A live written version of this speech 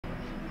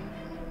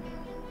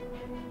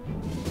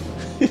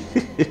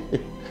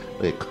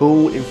Like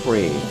Coon and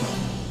friends.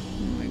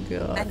 Oh my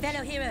god.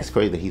 It's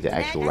crazy that he's an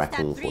actual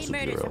raccoon for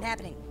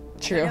superhero.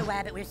 True.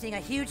 We're seeing a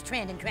huge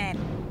trend in crime.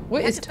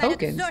 What is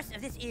Token? The source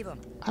of this evil.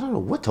 I don't know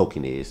what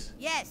Token is.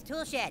 Yes,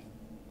 tool shed.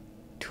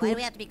 Why do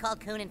we have to be called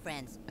Coon and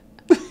friends?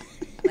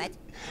 What?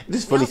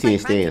 This is funny seeing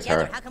Stan's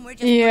her. How come we're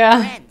just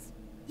friends?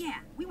 Yeah,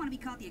 we want to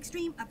be called the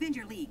Extreme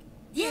Avenger League.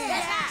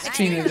 Yeah,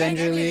 Extreme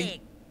Avenger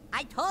League.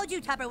 I told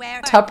you,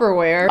 Tupperware.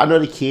 Tupperware. I know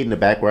the kid in the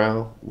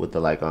background with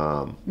the like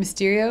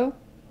Mysterio?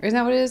 Or isn't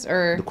that what it is?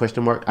 Or the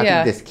question mark? I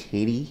think that's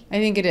Katie. I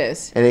think it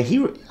is. And then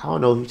I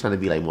don't know if he's trying to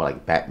be like more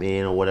like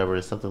Batman or whatever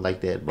or something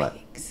like that. But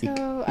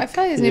so I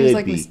feel like his name is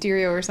like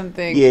Mysterio or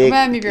something.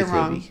 Yeah, maybe I'm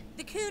wrong.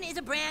 The Coon is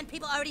a brand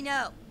people already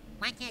know.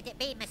 Why can't it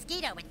be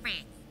Mosquito with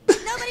friends?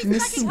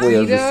 Nobody's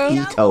fucking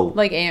Mosquito.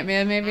 Like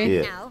Ant-Man, maybe?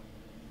 Yeah. No.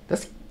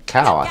 That's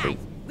Cow, I think.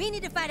 We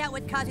need to find out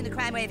what's causing the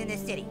crime wave in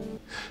this city.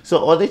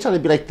 So are they trying to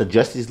be like the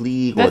Justice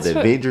League or the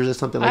Avengers or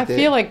something like that? I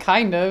feel like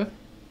kind of.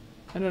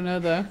 I don't know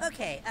though.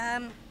 Okay,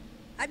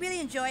 I really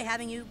enjoy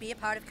having you be a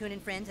part of Coon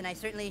and Friends, and I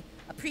certainly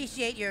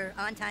appreciate your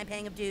on-time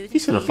paying of dues.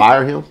 He's gonna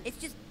fire him? It's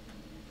just,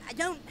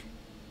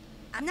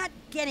 I'm not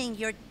getting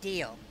your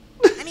deal.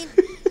 I mean,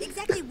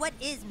 exactly what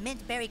is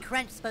Mint Berry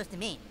Crunch supposed to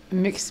mean?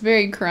 Mixed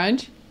Berry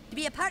Crunch? To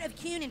be a part of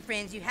Coon and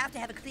Friends, you have to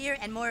have a clear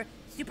and more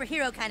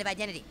superhero kind of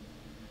identity.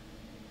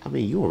 I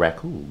mean, you a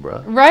raccoon,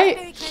 bro. Right?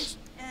 Berry Crunch,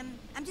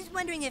 I'm just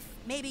wondering if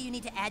maybe you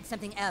need to add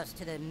something else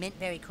to the Mint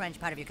Berry Crunch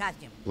part of your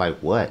costume. Like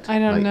what? I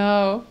don't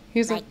know.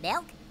 He's like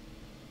milk?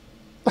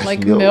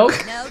 Like milk?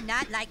 No,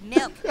 not like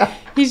milk.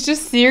 He's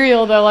just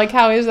cereal though. Like,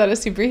 how is that a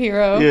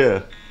superhero?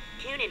 Yeah.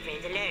 Coon and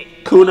Friends alert.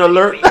 Coon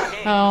alert.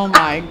 Oh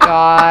my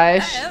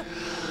gosh.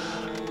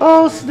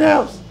 Oh,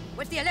 snaps.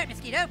 What's the alert,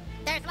 Mosquito?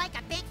 There's like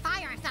a big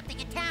fire or something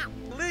in town.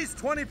 At least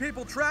 20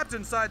 people trapped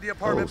inside the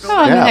apartment Oh, building.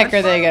 How in the heck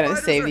are they gonna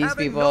save these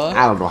people?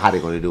 I don't know how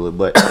they're gonna do it,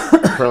 but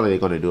apparently they're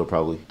gonna do it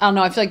probably. I don't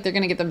know. I feel like they're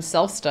gonna get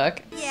themselves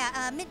stuck.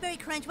 Yeah, Mint Berry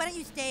Crunch, why don't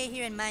you stay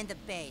here and mind the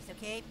base,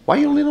 okay? Why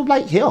you don't let him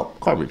like help?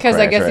 Because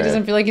I guess he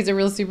doesn't feel like he's a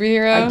real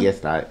superhero. I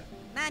guess not.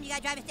 Mom, you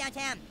gotta drive us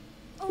downtown.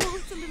 Oh,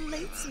 it's a little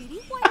late, sweetie.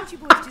 Why don't you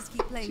boys just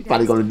keep playing? She's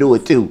probably gonna do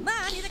it too. Mom,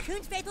 you're the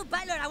Coon's faithful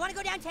butler. I want to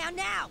go downtown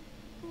now.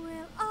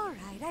 Well, all right.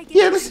 I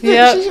guess.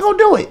 Yeah, she's gonna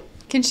do it.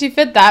 Can she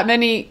fit that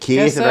many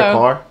kids in her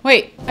car?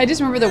 Wait, I just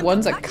remember the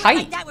one's a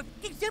kite.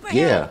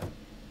 Yeah.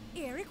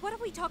 Eric, what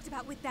have we talked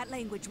about with that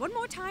language? One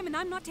more time, and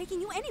I'm not taking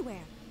you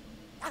anywhere.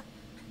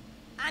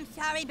 I'm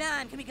sorry,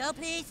 Mom. Can we go,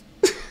 please?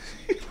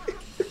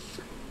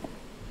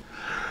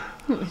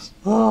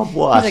 Oh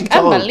boy, He's like,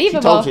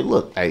 unbelievable. She told you,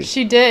 look, hey.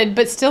 She did,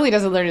 but still he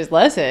doesn't learn his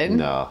lesson.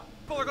 No.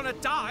 People are gonna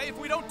die if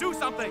we don't do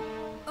something.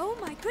 Oh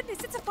my goodness,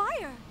 it's a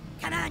fire.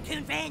 Come on,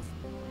 Coon friends.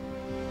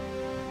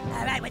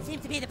 All right, what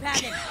seems to be the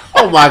problem?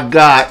 Oh my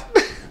God.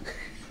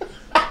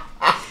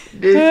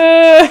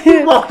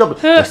 He walked up.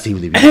 That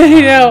seemed to be.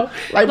 You know,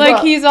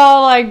 like he's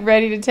all like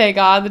ready to take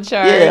on the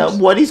charge. Yeah,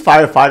 boy, these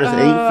firefighters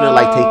ain't finna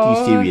like take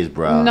you serious,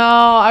 bro.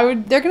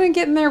 No, they're gonna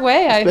get in their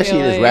way. Especially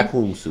in I his feel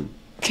raccoon suit.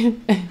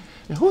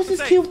 And who's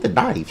this kid with the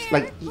knives?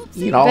 Like,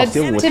 you know, That's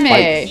dealing with Timmy.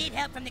 spikes. Need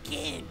help from the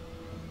Coon.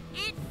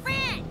 And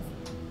friends.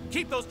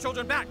 Keep those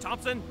children back,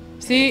 Thompson.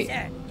 See?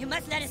 Sir, you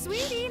must let us.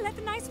 Sweetie, let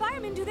the nice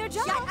firemen do their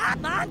job. Shut up,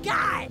 Mom,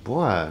 God.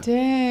 Boy.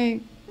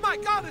 Dang. My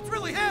God, it's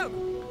really him.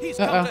 He's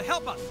come to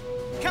help us.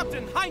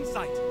 Captain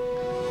Hindsight.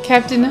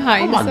 Captain Oh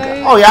my God.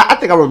 Hindsight. Oh yeah, I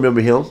think I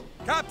remember him.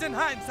 Captain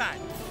Hindsight,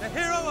 the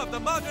hero of the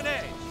modern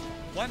age,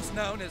 once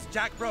known as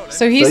Jack Brolin.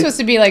 So he's supposed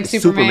to be like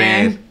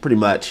Superman. Pretty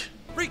much.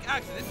 Freak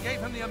accident gave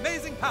him the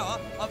amazing power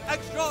of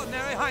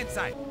extraordinary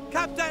hindsight.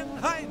 Captain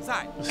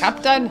Hindsight.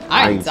 Captain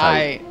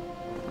Hindsight.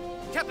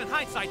 Captain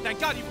Hindsight, thank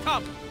God you've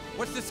come.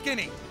 What's the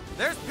skinny?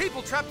 There's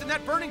people trapped in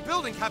that burning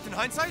building, Captain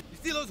Hindsight. You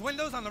see those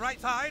windows on the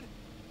right side?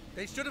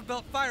 They should have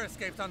built fire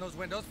escapes on those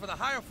windows for the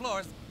higher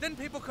floors. Then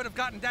people could have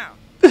gotten down.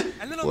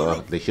 And then on the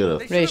roof, they should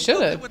have. They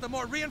should have. With a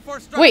more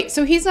reinforced structure. Wait,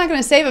 so he's not going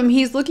to save him.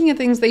 He's looking at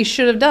things they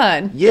should have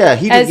done. Yeah,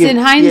 he as in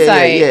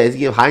hindsight. Yeah, he's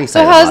give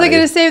hindsight. So how is he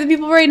going to save the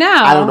people right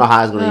now? I don't know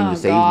how he's going to even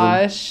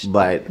gosh. save them.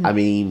 But I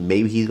mean,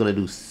 maybe he's going to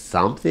do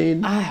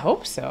something. I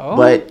hope so.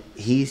 But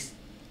he's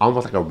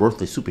almost like a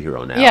worthless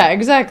superhero now. Yeah,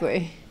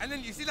 exactly. And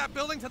then you see that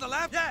building to the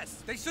left?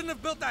 Yes, they shouldn't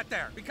have built that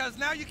there because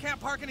now you can't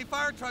park any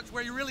fire trucks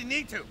where you really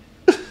need to.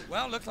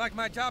 Well, looks like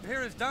my job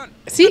here is done.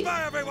 See,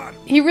 goodbye, everyone.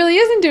 He really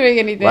isn't doing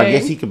anything. Well, I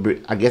guess he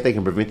could. I guess they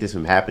can prevent this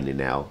from happening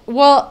now.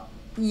 Well,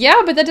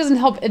 yeah, but that doesn't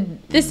help in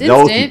this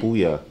Those instant. people,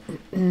 yeah.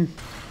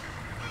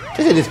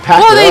 They just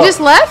packed Oh, it they up. just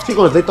left? She's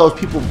gonna let those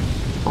people.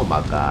 Oh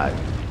my God.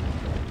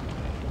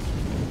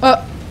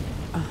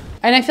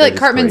 And I feel like is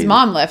Cartman's crazy.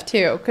 mom left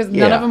too, because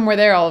none of them were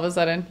there all of a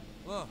sudden.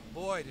 Oh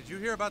boy, did you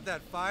hear about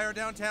that fire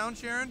downtown,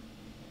 Sharon?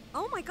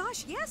 Oh my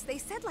gosh, yes, they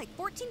said like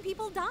 14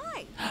 people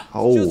died.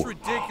 Oh. It's just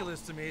ridiculous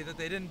to me that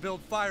they didn't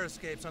build fire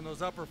escapes on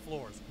those upper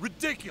floors.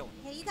 Ridiculous.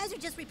 Hey, you guys are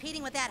just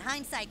repeating what that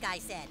Hindsight guy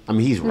said. I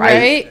mean, he's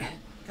right.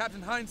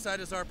 Captain Hindsight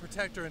is our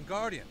protector and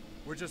guardian.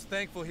 We're just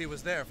thankful he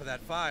was there for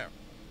that fire.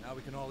 Now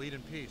we can all eat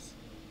in peace.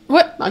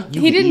 What? Like,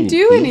 He didn't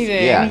do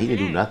anything. Yeah, he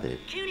didn't do nothing.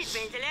 What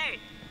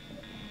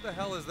the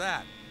hell is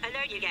that?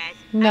 alert you guys.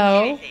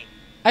 No.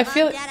 I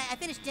feel. Dad, I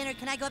finished dinner.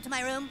 Can I go up to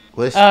my room?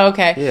 Oh,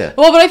 okay. Yeah.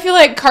 Well, but I feel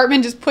like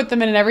Cartman just put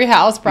them in every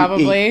house,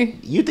 probably.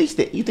 You think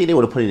they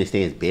would have put it in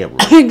Stan's bedroom?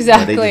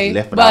 Exactly. But they just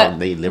left it but out in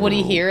their living would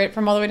he room. hear it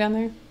from all the way down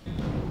there?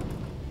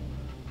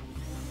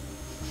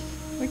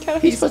 Look how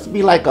He's supposed to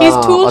be like he's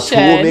a tool tool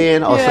shed.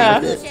 man or Yeah.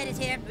 something like Tool that. shed is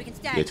here. We can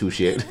start. Yeah, tool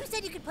shed. Who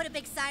said you could put a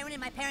big siren in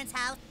my parents'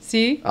 house?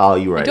 See? Oh,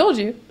 you're right. I told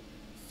you.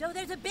 So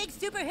there's a big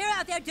superhero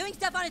out there doing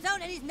stuff on his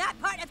own, and he's not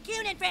part of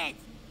Coon and Friends.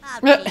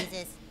 Oh,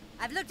 Jesus.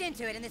 I've looked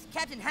into it, and this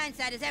Captain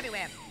Hindsight is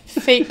everywhere.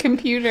 Fake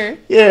computer.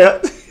 Yeah.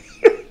 Hey,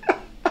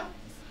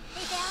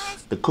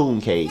 fellas. The Coon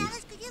cave.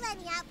 Fellas, could you let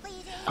me out, please?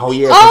 Oh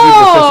yeah, 'cause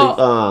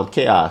Oh! he's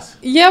Professor Chaos.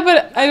 Yeah,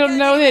 but I don't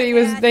know that he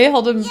was. They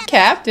held him Yeah, but,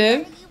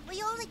 captive.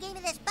 you only gave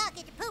me this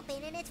bucket to poop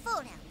in, and it's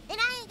full now. And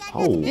I ain't got Oh.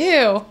 nothing to do.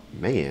 Ew.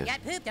 Man. You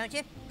got poop, don't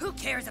you? Who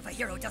cares if a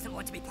hero doesn't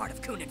want to be part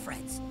of Coon and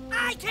Friends?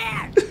 I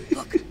care!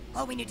 Look,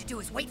 all we need to do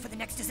is wait for the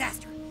next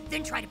disaster,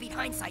 then try to beat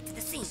Hindsight to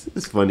the scene.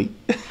 It's funny.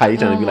 How you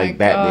trying to be my like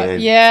Batman?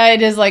 God. Yeah,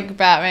 it is like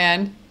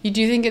Batman. You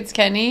do think it's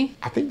Kenny?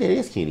 I think that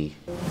is Kenny.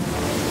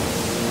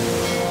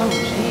 Oh,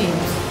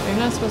 jeez. They're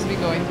not supposed to be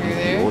going through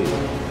there. Oh,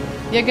 yeah.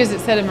 Yeah, because it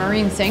said a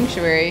marine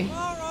sanctuary.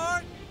 All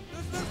right,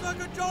 this looks like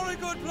a jolly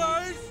good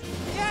place.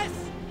 Yes,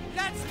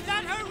 let's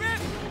let her rip.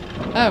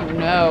 Oh,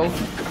 no.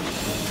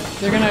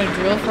 They're going to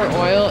drill for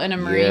oil in a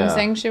marine Yeah.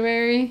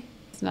 sanctuary?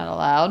 It's not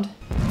allowed.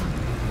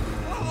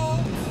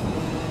 Uh-oh.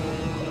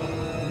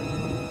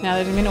 Now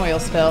there's going to be an oil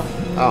spill.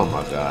 Oh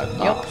my God.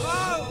 Yep.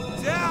 Oh,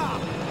 yeah.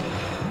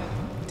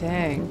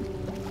 Dang.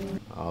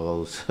 All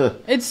those.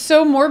 It's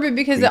so morbid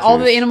because all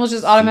the creatures, animals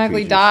just sea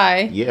automatically creatures.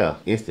 die. Yeah,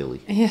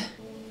 instantly. Yeah.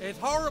 It's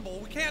horrible.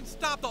 We can't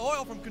stop the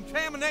oil from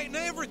contaminating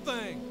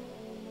everything.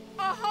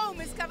 Our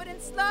home is covered in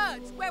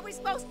sludge. Where are we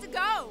supposed to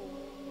go?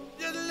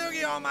 Just look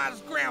at all my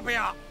scrimp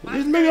here.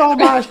 Just look at all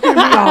my scrimp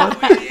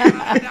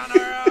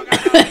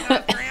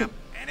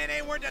And it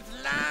ain't worth the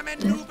slime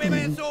and new baby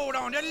and sold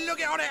on. Just look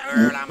at all that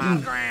earl on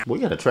my scrimp. We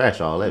gotta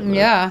trash all that. Man.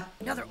 Yeah.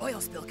 Another oil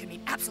spill could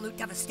mean absolute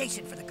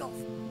devastation for the Gulf.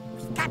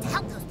 We've got to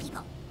help those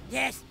people.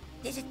 Yes,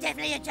 this is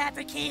definitely a job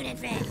for Coon and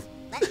Friends.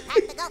 Let's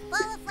pack the Gulf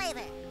full of flavor.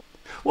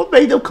 What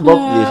made them come up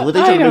with this? Were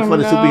they I trying to make don't fun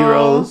of know.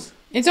 superheroes?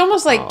 It's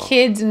almost like Oh.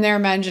 kids in their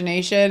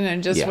imagination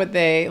and just Yeah. what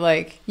they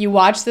like. You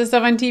watch this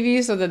stuff on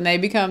TV, so then they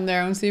become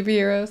their own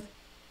superheroes.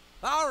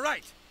 All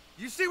right.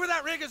 You see where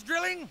that rig is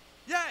drilling?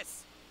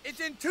 Yes. It's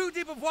in too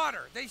deep of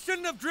water. They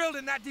shouldn't have drilled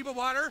in that deep of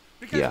water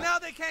because Yeah. now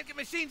they can't get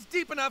machines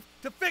deep enough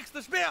to fix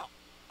the spill.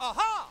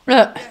 Aha!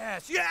 Uh.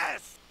 Yes,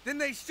 yes! Then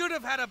they should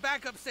have had a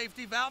backup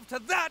safety valve to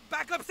that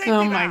backup safety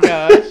Oh valve. my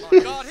gosh. My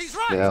God, he's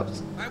right. Yep.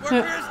 My work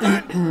here is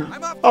done.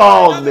 I'm off to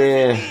Oh, another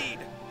man. need.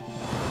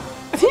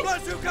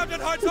 Bless you, Captain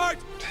Hindsight.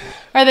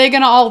 Are they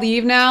gonna all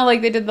leave now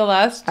like they did the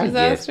last I guess.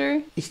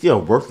 disaster? He's still a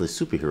worthless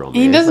superhero, man.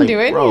 He It's doesn't like,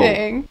 do bro,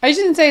 anything. I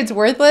shouldn't say it's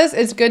worthless.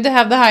 It's good to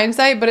have the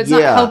hindsight, but it's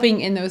not Yeah. helping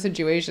in those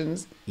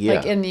situations. Yeah.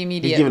 Like in the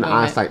immediate He's giving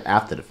moment. hindsight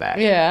after the fact.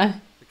 Yeah.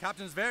 The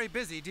captain's very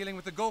busy dealing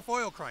with the Gulf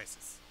oil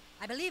crisis.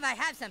 I believe I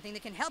have something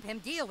that can help him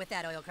deal with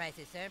that oil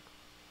crisis, sir.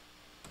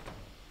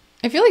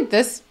 I feel like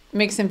this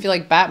makes him feel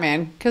like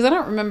Batman because I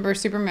don't remember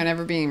Superman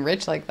ever being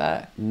rich like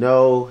that.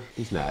 No,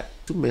 he's not.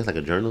 Superman's like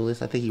a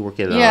journalist. I think he worked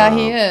at Yeah,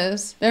 he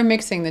is. They're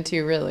mixing the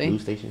two, really.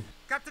 news station.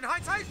 Captain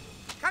Hindsight?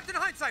 Captain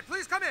Hindsight,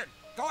 please come in.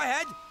 Go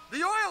ahead.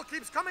 The oil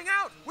keeps coming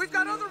out. We've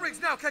got other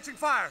rigs now catching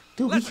fire.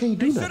 Dude, we Listen, can't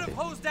do they should nothing.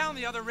 have hosed down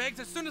the other rigs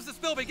as soon as the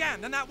spill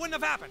began. Then that wouldn't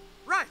have happened.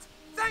 Right.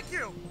 Thank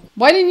you.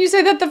 Why didn't you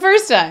say that the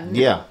first time?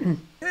 Yeah.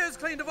 Here's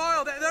cleaned of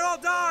oil. They're all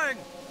dying.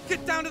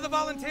 Get down to the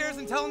volunteers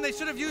and tell them they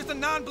should have used a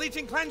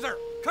non-bleaching cleanser.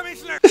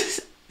 Commissioner.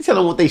 Tell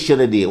them what they should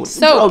have did. So,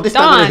 Bro, this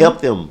not gonna Don.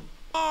 help them.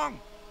 Wrong.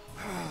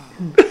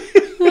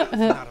 It's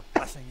not a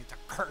blessing. It's a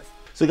curse.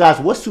 So, guys,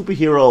 what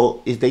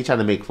superhero is they trying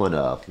to make fun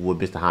of with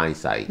Mr.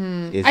 Hindsight?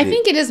 Is I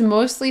think it is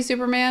mostly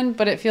Superman,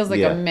 but it feels like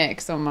Yeah. a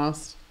mix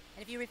almost.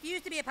 And if you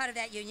refuse to be a part of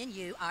that union,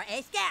 you are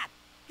a scab.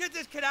 Get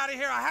this kid out of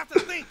here. I have to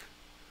think.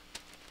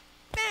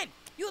 Ben,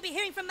 you will be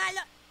hearing from my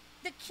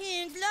the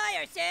Coon's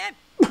lawyer, sir.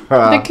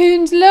 The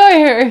Coon's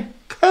lawyer.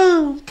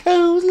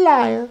 Coon's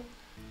liar.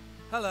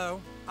 Hello,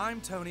 I'm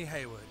Tony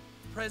Haywood,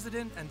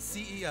 President and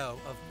CEO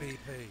of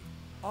BP.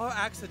 Our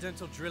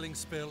accidental drilling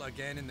spill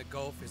again in the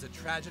Gulf is a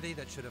tragedy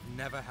that should have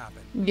never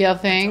happened. You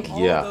think? To all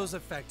Yeah. those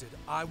affected,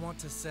 I want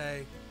to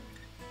say,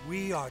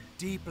 we are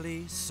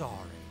deeply sorry.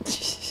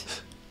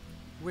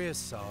 We're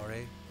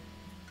sorry.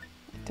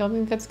 Don't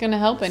think that's gonna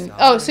help. And Sorry.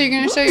 oh, so you're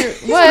gonna show your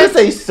He's gonna what?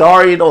 say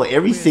sorry in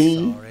every We're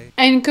scene. sorry.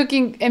 And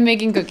cooking and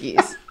making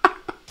cookies.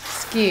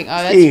 Skiing.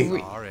 Oh, Skiing.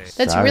 Sorry.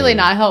 that's Sorry. really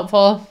not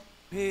helpful.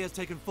 BP has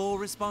taken full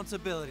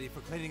responsibility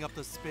for cleaning up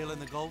the spill in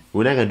the Gulf.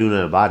 We're not gonna do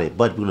nothing about it,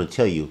 but we're gonna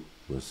tell you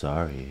we're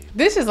sorry.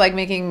 This is like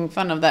making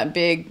fun of that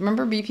big.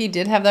 Remember, BP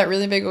did have that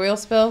really big oil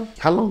spill,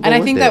 How long ago and I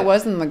was think that? that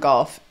was in the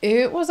Gulf.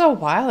 It was a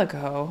while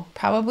ago,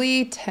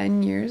 probably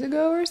 10 years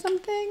ago or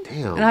something.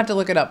 Damn. And I have to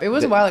look it up. It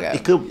was a while ago.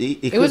 It could.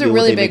 It It was could a be what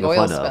really they big making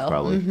oil fun of, spill.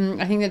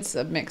 probably. I think it's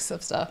a mix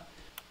of stuff.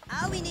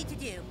 All we need to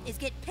do is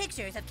get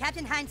pictures of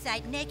Captain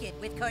Hindsight naked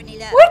with Courtney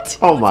Love. What?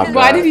 Oh my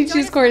Why God. did he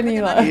choose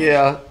Courtney Love?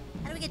 Yeah.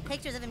 How do we get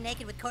pictures of him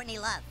naked with Courtney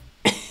Love?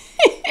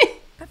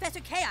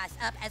 Professor Chaos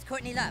up as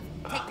Courtney Love.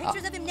 Take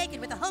pictures of him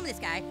naked with a homeless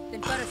guy,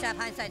 then Photoshop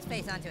Hindsight's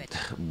face onto it.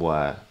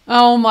 Boy.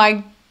 Oh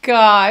my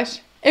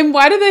gosh. And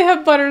why do they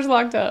have Butters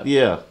locked up?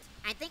 Yeah.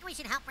 I think we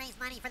should help raise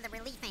money for the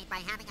relief aid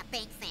by having a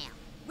bake sale.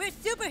 We're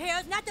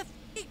superheroes, not the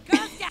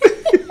Girl Scouts.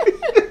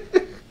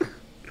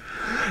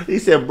 He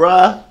said,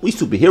 bruh, we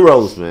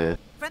superheroes, man.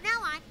 From now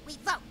on, we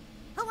vote.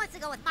 Who wants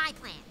to go with my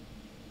plan?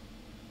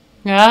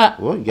 Yeah.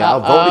 Well, y'all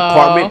voted,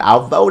 Carmen.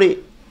 I'll vote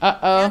it.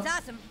 Sounds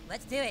awesome.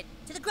 Let's do it.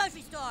 To the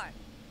grocery store.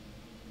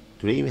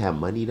 Do they even have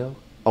money, though?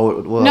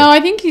 Oh, well. No, I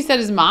think he said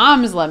his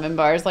mom's lemon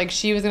bars. Like,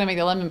 she was going to make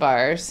the lemon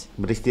bars.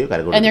 But they still got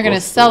to go to And the they're going to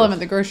grocery sell store. them at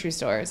the grocery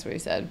store, is what he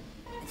said.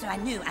 And so I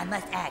knew I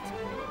must act.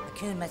 The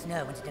Coon must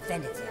know when to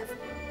defend itself.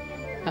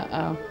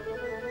 Uh-oh.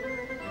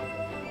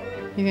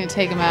 He's going to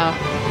take him out.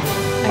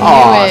 Oh,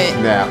 I knew it.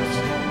 snaps.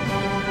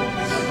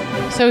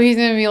 So he's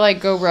going to be like,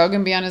 go rogue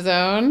and be on his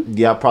own?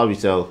 Yeah, probably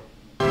so.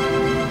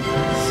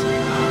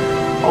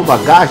 Oh, my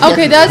gosh. he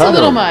Okay, has to that's a cut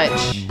little him.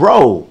 much.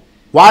 Bro,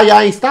 why y'all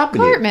ain't stopping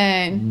it?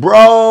 Cartman.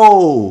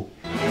 Bro.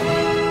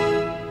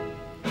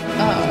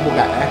 People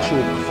got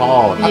actual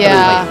claws. I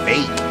Yeah. thought it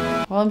was like fake.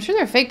 Well, I'm sure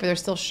they're fake, but they're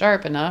still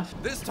sharp enough.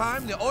 This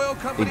time, the oil They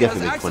company has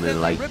definitely put in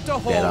accidentally like ripped a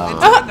hole that,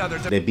 into another.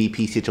 that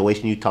BP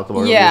situation you talked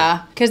about earlier.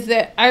 Yeah, because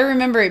I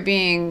remember it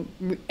being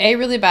A,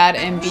 really bad,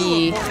 and New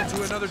B, portal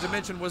to another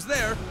dimension was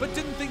there, but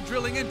didn't think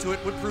drilling into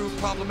it would prove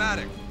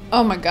problematic.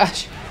 oh my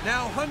gosh.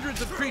 Now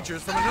hundreds of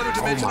creatures from another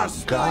dimension my are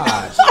spilling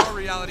gosh. out into our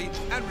reality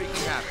and wreaking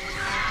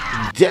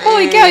havoc. Dang.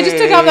 Holy cow, I just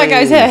took off that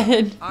guy's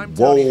head. I'm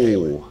Tony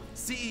Hayward, Whoa.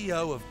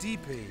 CEO of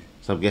DP.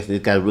 So I'm guessing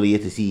this guy really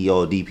is the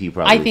CEO of DP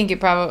probably. I think it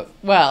probably,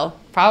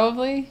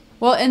 probably.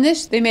 Well, in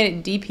this, they made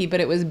it DP,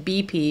 but it was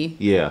BP.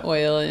 Yeah.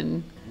 Oil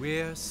and...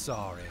 We're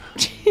sorry.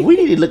 We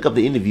need to look up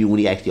the interview when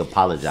he actually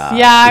apologized.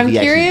 Yeah, If I'm he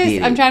actually curious.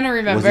 did I'm it. trying to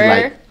Was he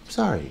remember. like,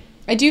 sorry.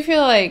 I do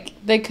feel like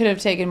they could have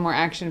taken more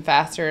action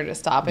faster to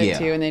stop it, Yeah.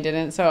 too, and they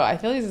didn't. So I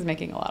feel like this is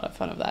making a lot of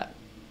fun of that.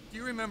 Do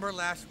you remember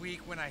last week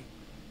when I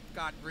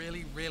got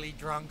really, really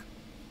drunk?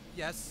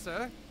 Yes,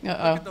 sir. Uh-oh. Look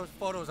at those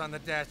photos on the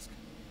desk.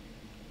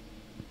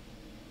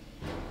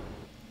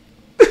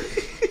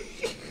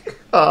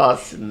 Oh,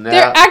 snap.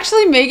 They're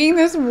actually making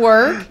this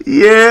work?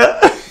 Yeah.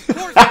 Of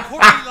course,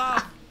 Courtney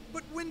Love.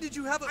 But when did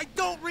you have it? I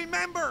don't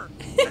remember.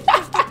 That's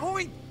just the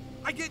point.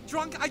 I get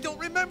drunk, I don't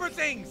remember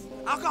things.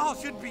 Alcohol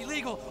shouldn't be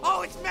legal.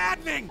 Oh, it's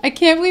maddening. I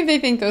can't believe they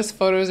think those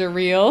photos are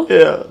real.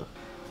 Yeah.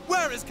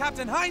 Where is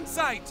Captain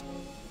Hindsight?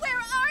 Where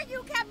are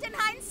you, Captain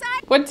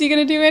Hindsight? What's he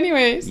going to do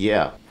anyways?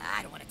 Yeah.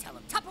 I don't want to tell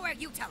him. Tupperware,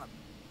 you tell him.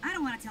 I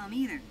don't want to tell him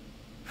either.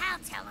 I'll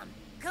tell him.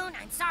 Coon,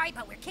 I'm sorry,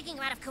 but we're kicking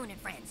him out of Coon and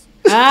Friends.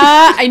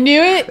 Ah, I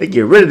knew it. They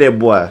get rid of that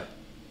boy.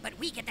 But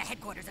we get the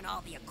headquarters and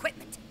all the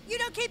equipment. You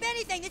don't keep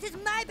anything. This is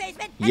my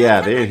basement. Yeah,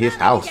 and they're in I'm his not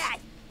house. guy.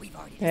 We've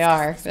already They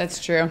discussed are. this.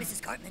 That's true.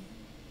 Mrs. Cartman,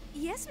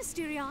 Yes,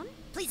 Mysterion?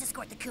 please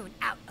escort the Coon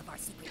out of our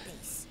secret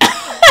base.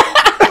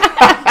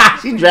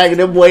 She dragging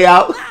that boy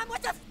out. Mom,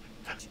 what the f-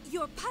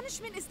 Your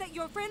punishment is that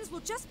your friends will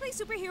just play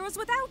superheroes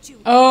without you.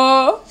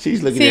 Oh.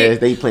 She's looking See, at it as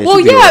they playing well,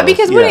 yeah, superheroes.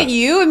 because wouldn't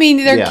you? I mean,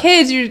 they're Yeah.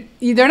 kids.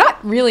 They're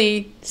not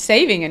really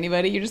saving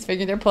anybody. You're just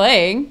figuring they're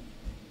playing.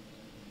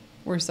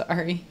 We're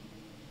sorry.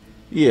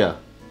 Yeah.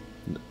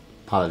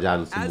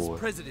 Apologizing some As more.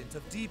 president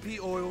of DP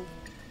Oil,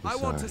 I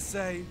We're want to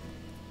sorry. say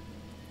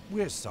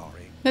we're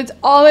sorry. That's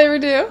all they ever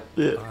do.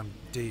 Yeah. I'm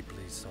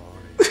deeply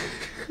sorry.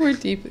 We're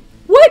deeply.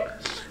 What?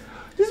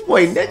 This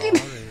boy naked.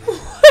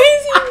 Why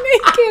is he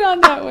naked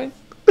on that one?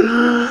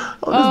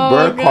 On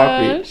this burnt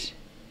carpet. gosh.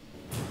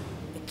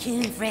 The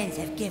Coon friends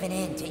have given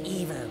in to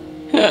evil.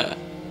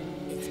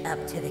 It's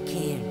up to the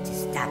Coon to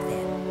stop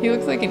them. He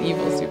looks like an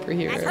evil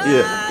superhero.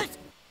 Yeah.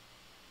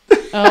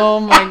 Oh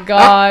my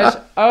gosh.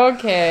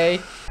 Okay.